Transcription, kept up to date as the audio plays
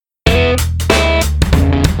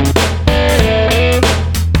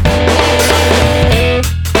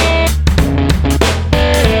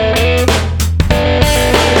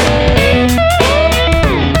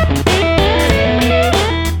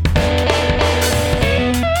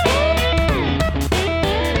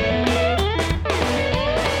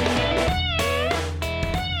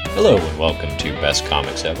Hello and welcome to Best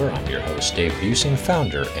Comics Ever. I'm your host, Dave Busing,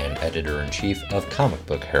 founder and editor-in-chief of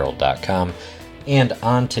comicbookherald.com. And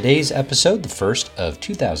on today's episode, the first of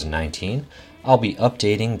 2019, I'll be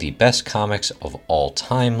updating the best comics of all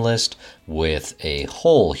time list with a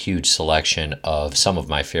whole huge selection of some of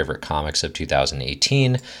my favorite comics of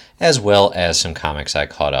 2018, as well as some comics I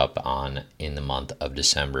caught up on in the month of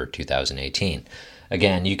December 2018.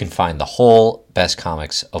 Again, you can find the whole best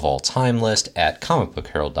comics of all time list at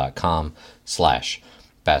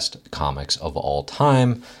comicbookherald.com/best comics of all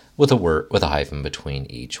time with a hyphen between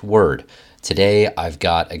each word. Today, I've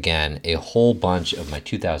got, again, a whole bunch of my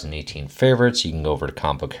 2018 favorites. You can go over to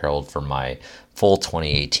Comic Book Herald for my full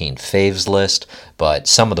 2018 faves list, but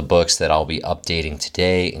some of the books that I'll be updating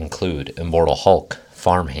today include Immortal Hulk,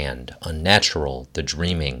 Farmhand, Unnatural, The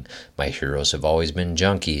Dreaming, My Heroes Have Always Been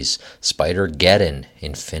Junkies, Spider-Geddon,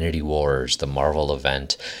 Infinity Wars, The Marvel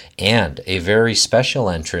Event, and a very special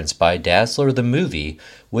entrance by Dazzler the Movie,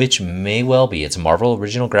 which may well be, it's a Marvel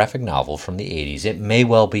original graphic novel from the 80s, it may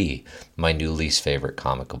well be my new least favorite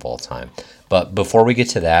comic of all time. But before we get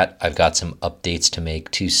to that, I've got some updates to make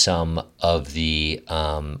to some of the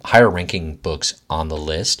higher ranking books on the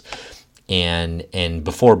list. And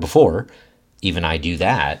before even I do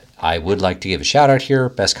that, I would like to give a shout out here.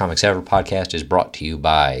 Best Comics Ever podcast is brought to you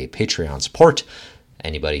by Patreon support.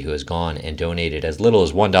 Anybody who has gone and donated as little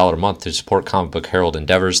as $1 a month to support Comic Book Herald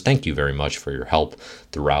endeavors, thank you very much for your help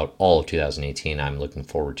throughout all of 2018. I'm looking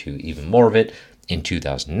forward to even more of it in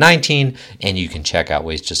 2019, and you can check out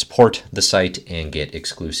ways to support the site and get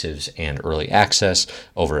exclusives and early access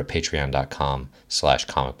over at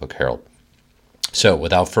patreon.com/comicbookherald. So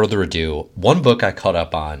without further ado, one book I caught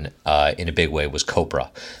up on in a big way was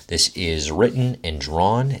Copra. This is written and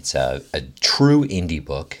drawn. It's a true indie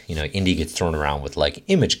book. You know, indie gets thrown around with like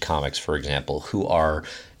Image Comics, for example, who are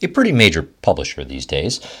a pretty major publisher these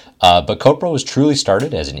days. But Copra was truly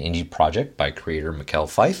started as an indie project by creator Mikel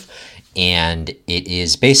Fife. And it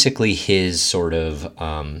is basically his sort of,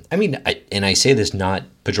 and I say this not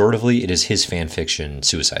pejoratively, it is his fan fiction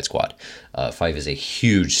Suicide Squad. Fife is a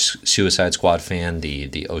huge Suicide Squad fan,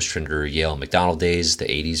 the Ostrander, Yale, McDonald days,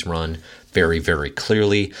 the 80s run, very, very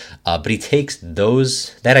clearly. But he takes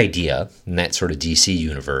that idea in that sort of DC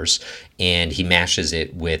universe and he mashes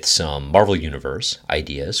it with some Marvel Universe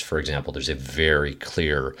ideas. For example, there's a very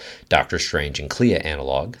clear Doctor Strange and Clea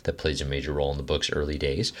analog that plays a major role in the book's early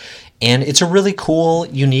days. And it's a really cool,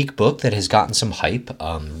 unique book that has gotten some hype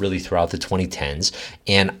really throughout the 2010s.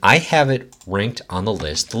 And I have it ranked on the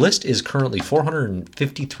list. The list is currently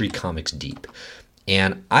 453 comics deep.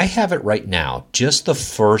 And I have it right now, just the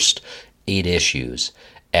first 8 issues,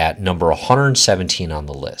 at number 117 on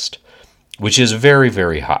the list, which is very,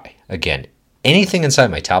 very high. Again, anything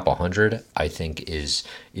inside my top 100, I think, is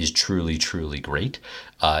truly, truly great.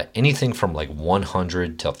 Anything from like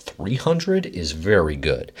 100 to 300 is very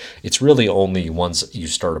good. It's really only once you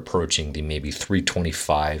start approaching the maybe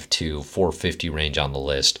 325 to 450 range on the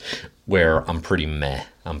list where I'm pretty meh.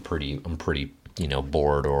 I'm pretty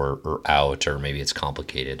bored or out, or maybe it's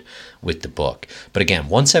complicated with the book. But again,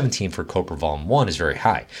 117 for Copra Volume 1 is very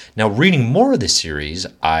high. Now, reading more of this series,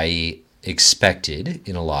 I expected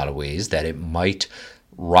in a lot of ways that it might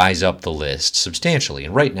rise up the list substantially.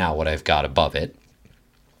 And right now, what I've got above it,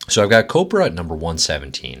 so I've got Copra at number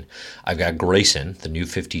 117. I've got Grayson, the New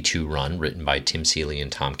 52 run, written by Tim Seeley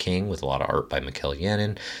and Tom King, with a lot of art by Mikel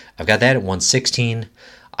Janin. I've got that at 116.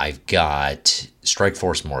 I've got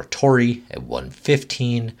Strikeforce Morituri at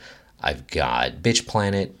 115. I've got Bitch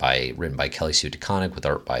Planet, written by Kelly Sue DeConnick, with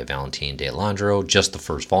art by Valentin De Alessandro, just the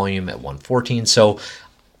first volume, at 114. So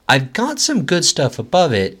I've got some good stuff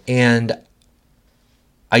above it, and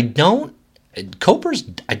Copra's,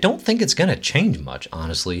 I don't think it's going to change much,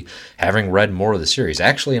 honestly, having read more of the series.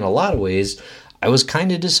 Actually, in a lot of ways, I was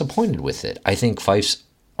kind of disappointed with it. I think Fife's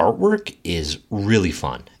artwork is really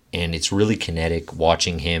fun, and it's really kinetic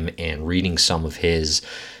watching him and reading some of his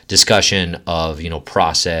discussion of,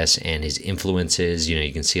 process and his influences.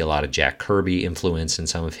 You can see a lot of Jack Kirby influence in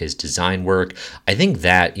some of his design work. I think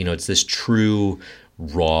that, it's this true,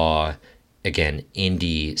 raw, again,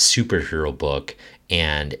 indie superhero book,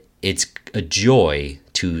 and it's a joy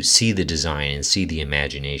to see the design and see the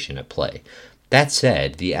imagination at play. That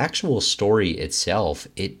said, the actual story itself,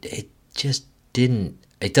 it just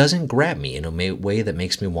doesn't grab me in a way that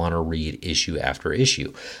makes me want to read issue after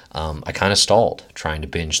issue. I kind of stalled trying to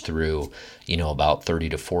binge through, about 30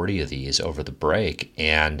 to 40 of these over the break.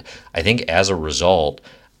 And I think as a result,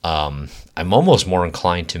 I'm almost more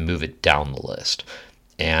inclined to move it down the list.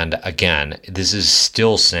 And again, this is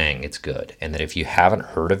still saying it's good, and that if you haven't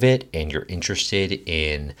heard of it and you're interested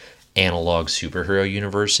in analog superhero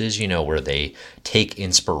universes, where they take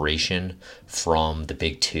inspiration from the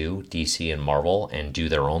big two, DC and Marvel, and do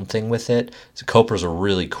their own thing with it. So Copra's a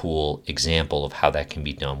really cool example of how that can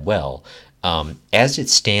be done well. As it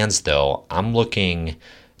stands, though, I'm looking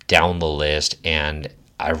down the list, and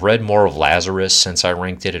I've read more of Lazarus since I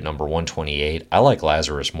ranked it at number 128. I like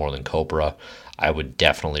Lazarus more than Copra. I would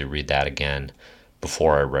definitely read that again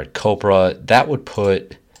before I read Copra. That would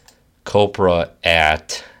put Copra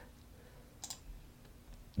at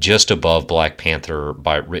just above Black Panther,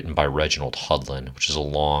 written by Reginald Hudlin, which is a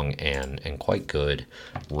long and quite good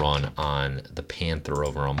run on the Panther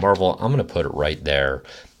over on Marvel. I'm going to put it right there,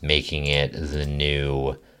 making it the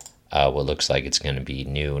new, what looks like it's going to be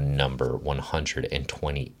new number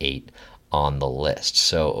 128 on the list.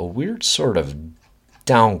 So a weird sort of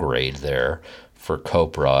downgrade there for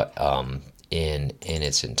Copra in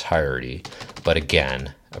its entirety, but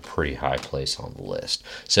again, a pretty high place on the list.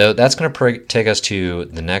 So that's going to take us to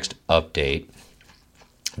the next update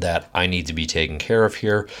that I need to be taken care of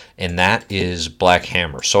here, and that is Black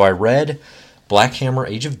Hammer. So I read Black Hammer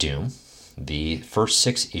Age of Doom, the first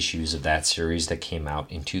 6 issues of that series that came out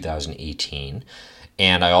in 2018,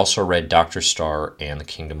 and I also read Dr. Star and the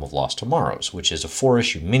Kingdom of Lost Tomorrows, which is a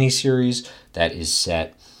 4-issue miniseries that is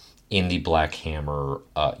set in the Black Hammer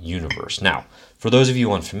universe. Now, for those of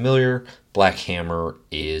you unfamiliar, Black Hammer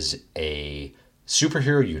is a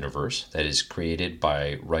superhero universe that is created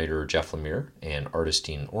by writer Jeff Lemire and artist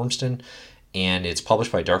Dean Ormston, and it's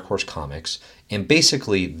published by Dark Horse Comics. And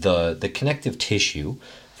basically, the connective tissue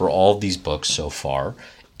for all of these books so far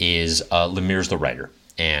is Lemire's the writer,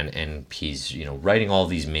 and he's writing all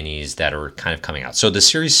these minis that are kind of coming out. So the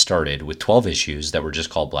series started with 12 issues that were just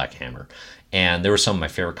called Black Hammer, and they were some of my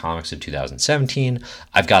favorite comics of 2017.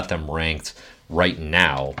 I've got them ranked right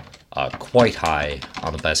now quite high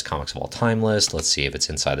on the best comics of all time list. Let's see if it's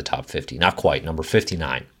inside the top 50. Not quite, number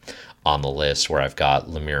 59 on the list, where I've got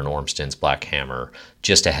Lemire and Ormston's Black Hammer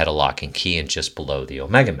just ahead of Lock and Key and just below the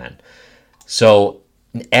Omega Men. So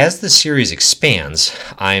as the series expands,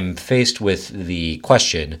 I'm faced with the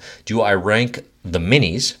question, do I rank the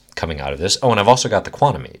minis coming out of this? Oh, and I've also got the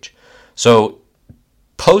Quantum Age. So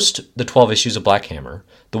post the 12 issues of Black Hammer,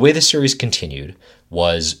 the way the series continued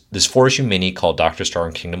was this 4-issue mini called Dr. Star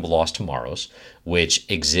and Kingdom of Lost Tomorrows, which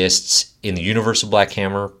exists in the universe of Black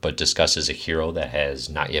Hammer, but discusses a hero that has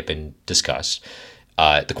not yet been discussed.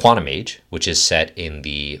 The Quantum Age, which is set in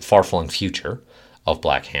the far-flung future of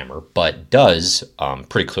Black Hammer, but does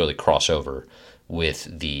pretty clearly cross over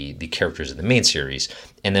with the characters in the main series,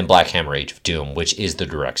 and then Black Hammer Age of Doom, which is the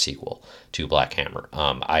direct sequel to Black Hammer.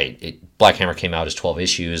 Black Hammer came out as 12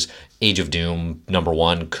 issues. Age of Doom number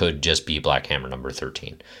 1 could just be Black Hammer number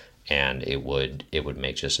 13, and it would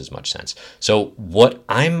make just as much sense. So what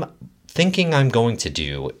I'm thinking I'm going to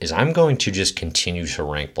do is I'm going to just continue to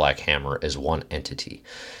rank Black Hammer as one entity,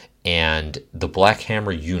 and the Black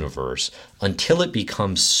Hammer universe, until it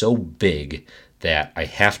becomes so big that I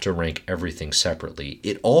have to rank everything separately.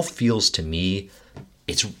 It all feels to me,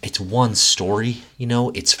 it's one story,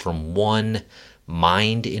 it's from one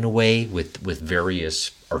mind in a way, with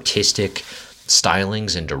various artistic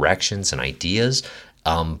stylings and directions and ideas.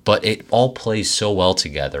 But it all plays so well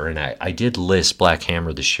together. And I did list Black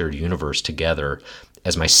Hammer, the Shared Universe, together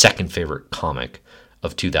as my second favorite comic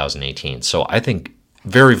of 2018. So I think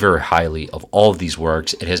very, very highly of all of these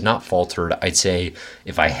works. It has not faltered. I'd say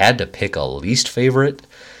if I had to pick a least favorite,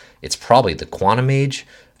 it's probably the Quantum Age,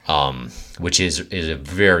 which is a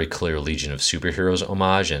very clear Legion of Superheroes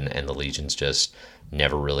homage, and the Legion's just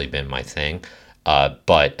never really been my thing.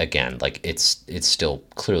 But again, it's still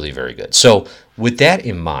clearly very good. So with that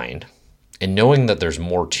in mind, and knowing that there's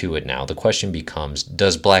more to it now, the question becomes,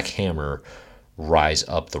 does Black Hammer rise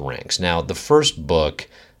up the ranks? Now, the first book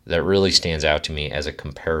that really stands out to me as a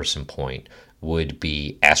comparison point would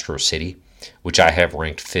be Astro City, which I have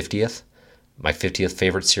ranked 50th, my 50th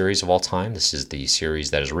favorite series of all time. This is the series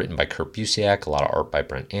that is written by Kurt Busiek, a lot of art by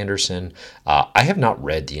Brent Anderson. I have not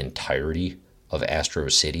read the entirety of Astro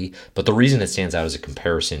City, but the reason it stands out as a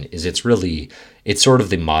comparison is it's sort of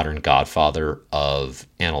the modern godfather of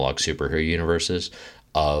analog superhero universes,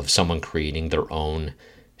 of someone creating their own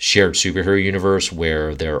shared superhero universe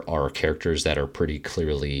where there are characters that are pretty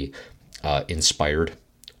clearly inspired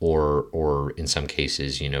or in some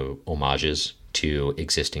cases, homages to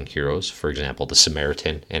existing heroes. For example, the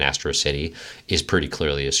Samaritan in Astro City is pretty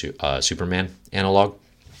clearly a Superman analog.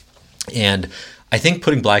 And I think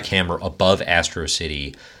putting Black Hammer above Astro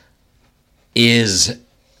City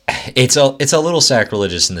it's a little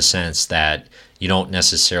sacrilegious in the sense that you don't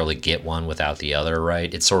necessarily get one without the other,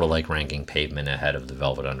 right? It's sort of like ranking Pavement ahead of the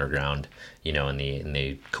Velvet Underground, in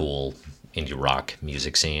the cool indie rock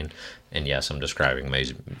music scene. And yes, I'm describing my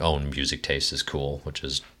own music taste as cool, which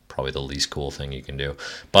is probably the least cool thing you can do.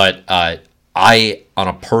 But I, on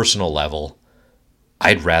a personal level,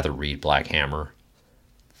 I'd rather read Black Hammer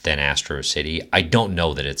than Astro City. I don't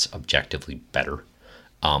know that it's objectively better.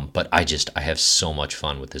 But I have so much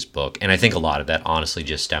fun with this book. And I think a lot of that honestly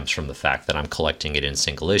just stems from the fact that I'm collecting it in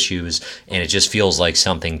single issues. And it just feels like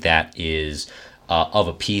something that is of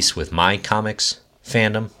a piece with my comics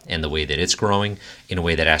fandom and the way that it's growing, in a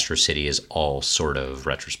way that Astro City is all sort of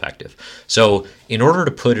retrospective. So in order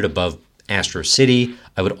to put it above Astro City,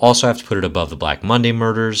 I would also have to put it above the Black Monday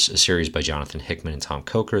Murders, a series by Jonathan Hickman and Tom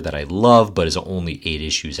Coker that I love, but is only 8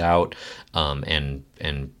 issues out, and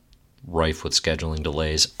rife with scheduling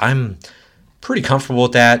delays. I'm pretty comfortable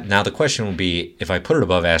with that. Now the question would be, if I put it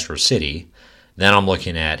above Astro City, then I'm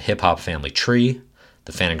looking at Hip Hop Family Tree,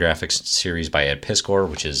 the Fantagraphics series by Ed Piskor,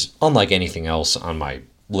 which is unlike anything else on my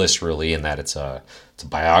list really, in that it's a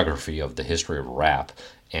biography of the history of rap,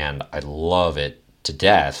 and I love it to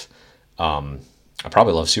death. I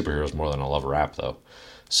probably love superheroes more than I love rap though.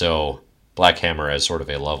 So Black Hammer as sort of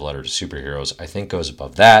a love letter to superheroes, I think goes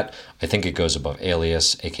above that. I think it goes above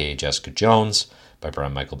Alias, aka Jessica Jones, by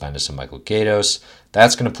Brian Michael Bendis and Michael Gaydos.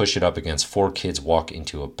 That's going to push it up against Four Kids Walk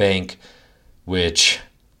Into a Bank, which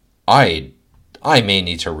I may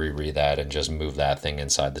need to reread that and just move that thing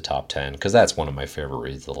inside the top 10, because that's one of my favorite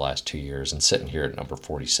reads of the last 2 years, and sitting here at number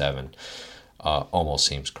 47 almost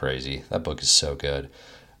seems crazy. That book is so good.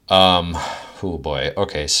 Oh boy.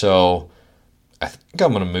 Okay, so I think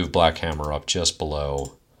I'm going to move Black Hammer up just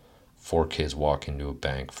below Four Kids Walk Into a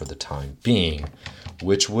Bank for the time being,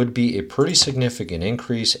 which would be a pretty significant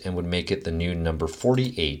increase and would make it the new number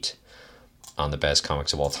 48 on the best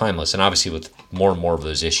comics of all time list. And obviously with more and more of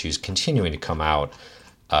those issues continuing to come out,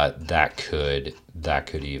 that could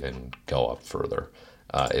even go up further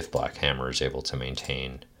if Black Hammer is able to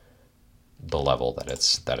maintain the level that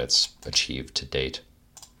it's achieved to date.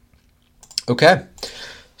 Okay,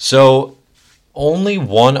 so only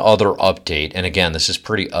one other update, and again, this is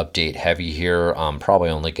pretty update heavy here. I'm probably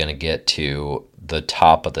only going to get to the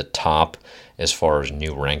top of the top as far as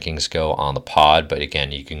new rankings go on the pod, but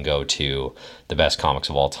again, you can go to the best comics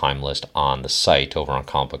of all time list on the site over on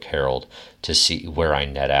Comic Book Herald to see where I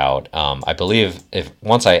net out. I believe if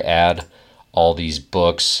once I add all these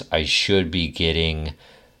books, I should be getting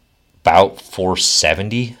about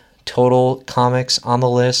 470 total comics on the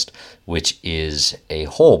list, which is a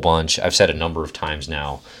whole bunch. I've said a number of times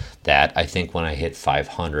now that I think when I hit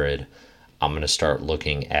 500, I'm going to start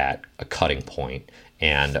looking at a cutting point.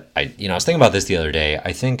 And I was thinking about this the other day.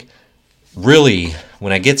 I think really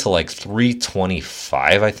when I get to like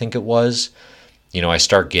 325, I think it was, I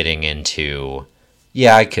start getting into,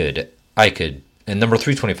 I could, and number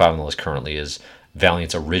 325 on the list currently is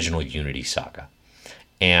Valiant's original Unity Saga.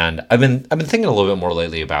 And I've been thinking a little bit more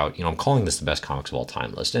lately about, I'm calling this the best comics of all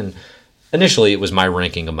time list. And initially it was my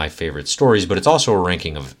ranking of my favorite stories, but it's also a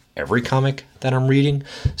ranking of every comic that I'm reading.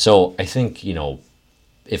 So I think,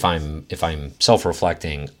 if I'm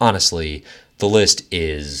self-reflecting, honestly, the list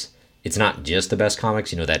it's not just the best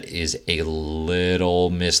comics, that is a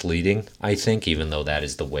little misleading, I think, even though that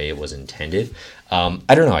is the way it was intended. I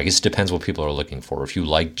don't know, I guess it depends what people are looking for. If you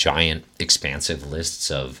like giant, expansive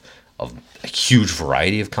lists of a huge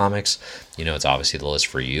variety of comics, it's obviously the list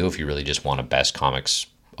for you. If you really just want a best comics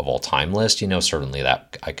of all time list, certainly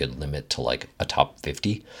that I could limit to like a top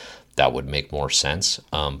 50. That would make more sense.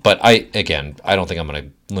 But I don't think I'm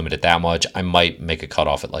going to limit it that much. I might make a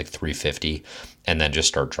cutoff at like 350 and then just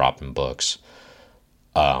start dropping books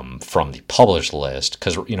from the published list.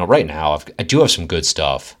 Because, right now I do have some good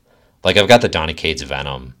stuff. Like I've got the Donny Cates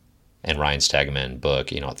Venom and Ryan Stegman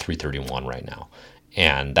book, at 331 right now.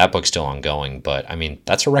 And that book's still ongoing, but I mean,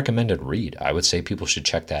 that's a recommended read. I would say people should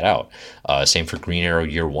check that out. Same for Green Arrow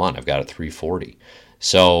Year One. I've got it 340.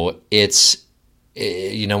 So it's,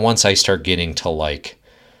 once I start getting to like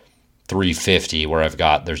 350, where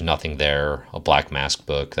there's nothing there, a Black Mask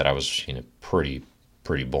book that I was, pretty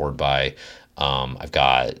bored by. I've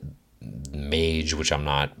got Mage, which I'm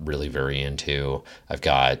not really very into. I've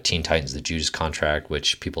got Teen Titans: The Judas Contract,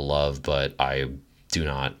 which people love, but I do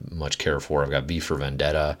not much care for. I've got V for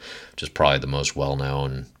Vendetta, which is probably the most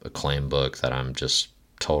well-known acclaimed book that I'm just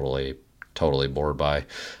totally bored by.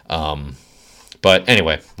 But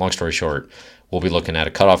anyway, long story short, we'll be looking at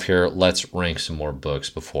a cutoff here. Let's rank some more books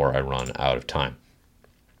before I run out of time.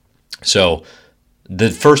 So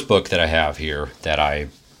the first book that I have here that I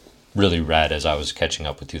really read as I was catching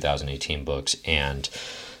up with 2018 books and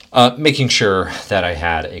Making sure that I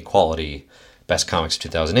had a quality Best Comics of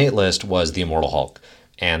 2008 list was The Immortal Hulk.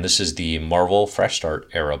 And this is the Marvel Fresh Start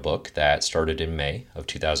era book that started in May of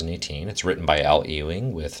 2018. It's written by Al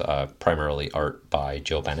Ewing with primarily art by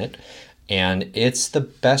Joe Bennett. And it's the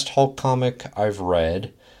best Hulk comic I've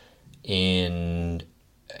read in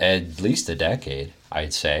at least a decade,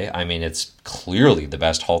 I'd say. I mean, it's clearly the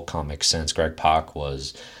best Hulk comic since Greg Pak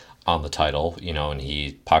was on the title,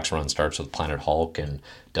 and Pak's run starts with Planet Hulk and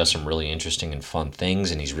does some really interesting and fun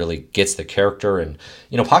things, and he's really gets the character. And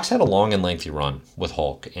Pak's had a long and lengthy run with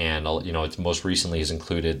Hulk, and it's most recently has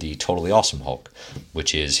included the Totally Awesome Hulk,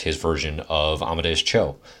 which is his version of Amadeus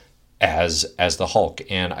Cho as the Hulk.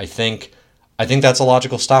 And I think that's a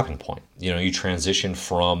logical stopping point. You transition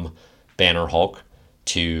from Banner Hulk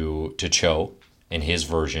to Cho and his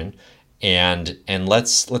version, and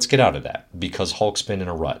let's get out of that, because Hulk's been in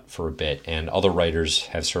a rut for a bit, and other writers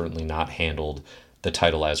have certainly not handled the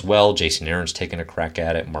title as well. Jason Aaron's taken a crack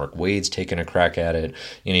at it. Mark Waid's taken a crack at it.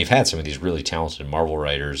 You've had some of these really talented Marvel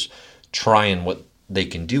writers trying what they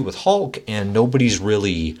can do with Hulk, and nobody's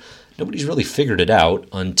really figured it out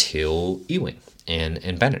until Ewing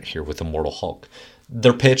and Bennett here with Immortal Hulk.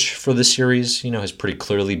 Their pitch for this series, has pretty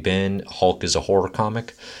clearly been Hulk is a horror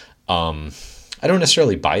comic. I don't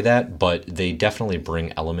necessarily buy that, but they definitely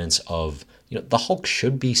bring elements of, the Hulk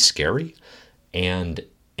should be scary, and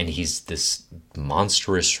he's this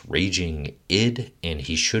monstrous, raging id, and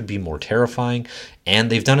he should be more terrifying, and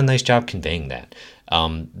they've done a nice job conveying that.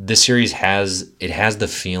 This series has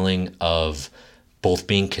the feeling of both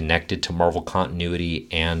being connected to Marvel continuity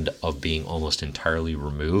and of being almost entirely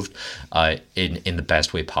removed in the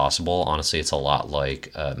best way possible. Honestly, it's a lot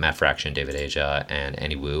like Matt Fraction, David Aja, and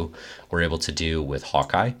Annie Wu were able to do with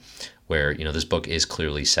Hawkeye, where this book is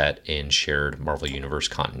clearly set in shared Marvel Universe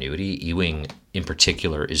continuity. Ewing, in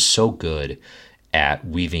particular, is so good at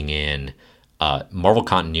weaving in Marvel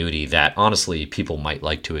continuity that, honestly, people might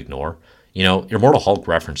like to ignore. Immortal Hulk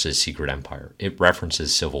references Secret Empire. It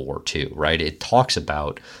references Civil War II, right? It talks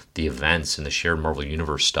about the events and the shared Marvel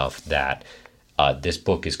Universe stuff that this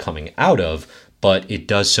book is coming out of, but it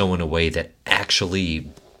does so in a way that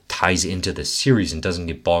actually ties into the series and doesn't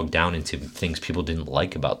get bogged down into things people didn't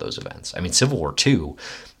like about those events. I mean, Civil War II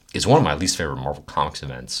is one of my least favorite Marvel Comics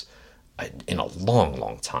events in a long,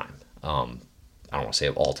 long time. I don't want to say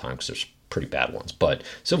of all time, because there's pretty bad ones, but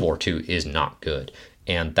Civil War II is not good.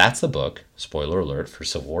 And that's the book, spoiler alert, for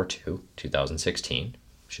Civil War II, 2016.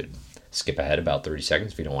 Should skip ahead about 30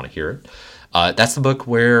 seconds if you don't want to hear it. That's the book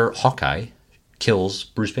where Hawkeye kills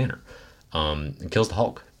Bruce Banner and kills the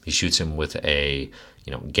Hulk. He shoots him with a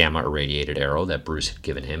gamma irradiated arrow that Bruce had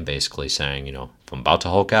given him, basically saying, if I'm about to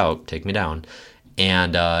Hulk out, take me down.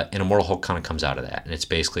 And Immortal Hulk kind of comes out of that. And it's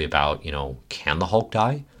basically about, can the Hulk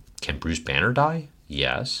die? Can Bruce Banner die?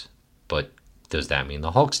 Yes. But does that mean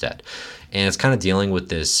the Hulk's dead? And it's kind of dealing with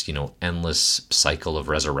this, endless cycle of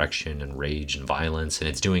resurrection and rage and violence. And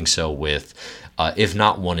it's doing so with, if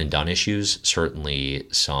not one and done issues, certainly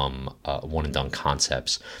some one and done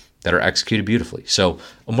concepts that are executed beautifully. So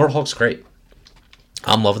Immortal Hulk's great.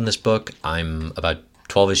 I'm loving this book. I'm about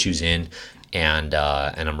 12 issues in, and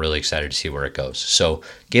I'm really excited to see where it goes. So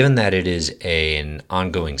given that it is an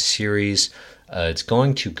ongoing series, it's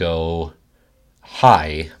going to go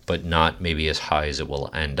high, but not maybe as high as it will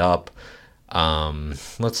end up.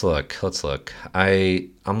 Let's look. I'm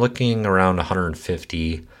looking around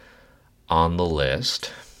 150 on the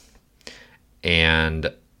list,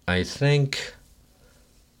 and I think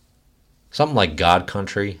something like God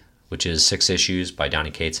Country, which is 6 issues by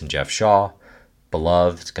Donny Cates and Jeff Shaw,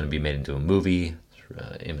 beloved. It's going to be made into a movie,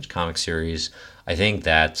 Image comic series. I think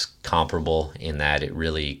that's comparable in that it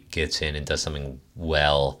really gets in and does something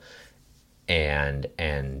well, and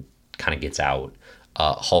kind of gets out.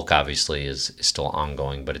 Hulk obviously is still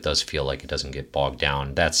ongoing, but it does feel like it doesn't get bogged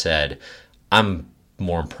down. That said, I'm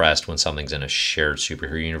more impressed when something's in a shared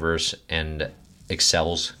superhero universe and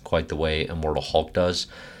excels quite the way Immortal Hulk does.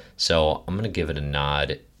 So I'm going to give it a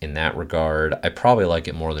nod in that regard. I probably like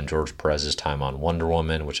it more than George Perez's time on Wonder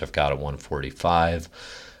Woman, which I've got at 145.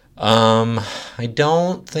 I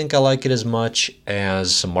don't think I like it as much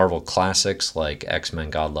as some Marvel classics like X-Men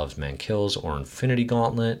God Loves Man Kills or Infinity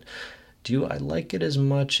Gauntlet. Do I like it as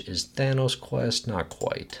much as Thanos Quest? Not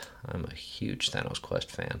quite. I'm a huge Thanos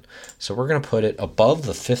Quest fan. So we're going to put it above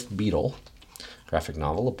The Fifth Beatle, graphic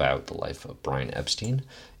novel about the life of Brian Epstein,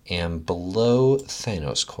 and below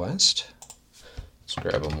Thanos Quest. Let's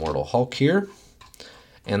grab Immortal Hulk here.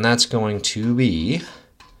 And that's going to be,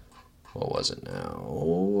 what was it now?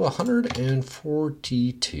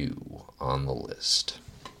 142 on the list.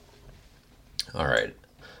 All right.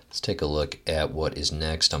 Let's take a look at what is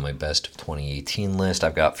next on my best of 2018 list.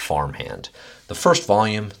 I've got Farmhand. The first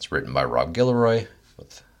volume, it's written by Rob Guillory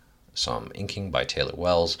with some inking by Taylor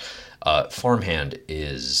Wells. Farmhand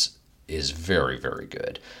is very, very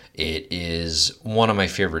good. It is one of my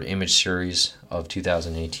favorite Image series of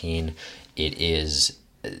 2018. It is,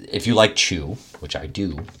 if you like Chew, which I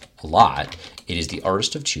do a lot, it is the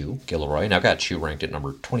artist of Chew, Guillory, and I've got Chew ranked at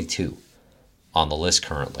number 22 on the list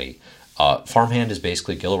currently. Farmhand is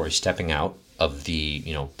basically Guillory stepping out of the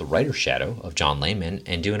writer's shadow of John Layman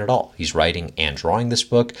and doing it all. He's writing and drawing this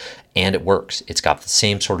book, and it works. It's got the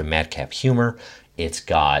same sort of madcap humor. It's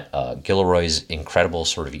got Guillory's incredible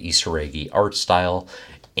sort of Easter eggy art style,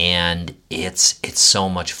 and it's so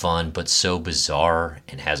much fun, but so bizarre,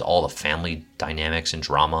 and has all the family dynamics and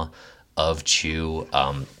drama of Chew.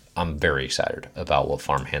 I'm very excited about what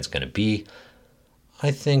Farmhand's going to be. I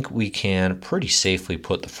think we can pretty safely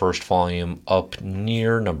put the first volume up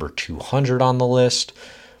near number 200 on the list,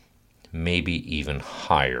 maybe even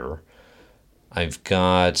higher. I've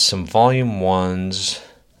got some volume ones.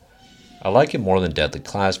 I like it more than Deadly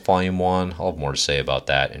Class Volume 1. I'll have more to say about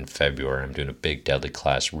that in February. I'm doing a big Deadly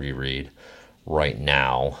Class reread right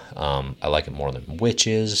now. I like it more than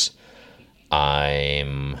Witches.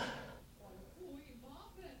 I'm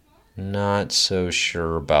not so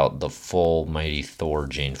sure about the full Mighty Thor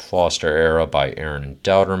Jane Foster era by Aaron and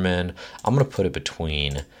Douterman. I'm going to put it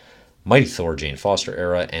between Mighty Thor Jane Foster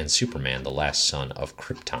era and Superman, the Last Son of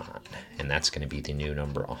Krypton. And that's going to be the new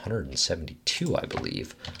number 172, I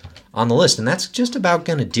believe, on the list. And that's just about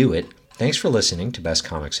going to do it. Thanks for listening to Best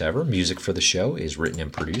Comics Ever. Music for the show is written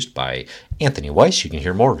and produced by Anthony Weiss. You can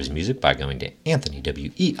hear more of his music by going to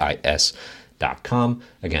anthonyweis.com.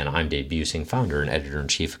 Again, I'm Dave Busing, founder and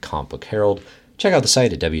editor-in-chief of Comic Book Herald. Check out the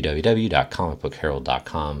site at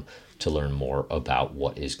www.comicbookherald.com to learn more about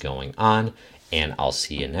what is going on, and I'll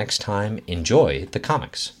see you next time. Enjoy the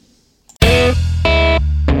comics.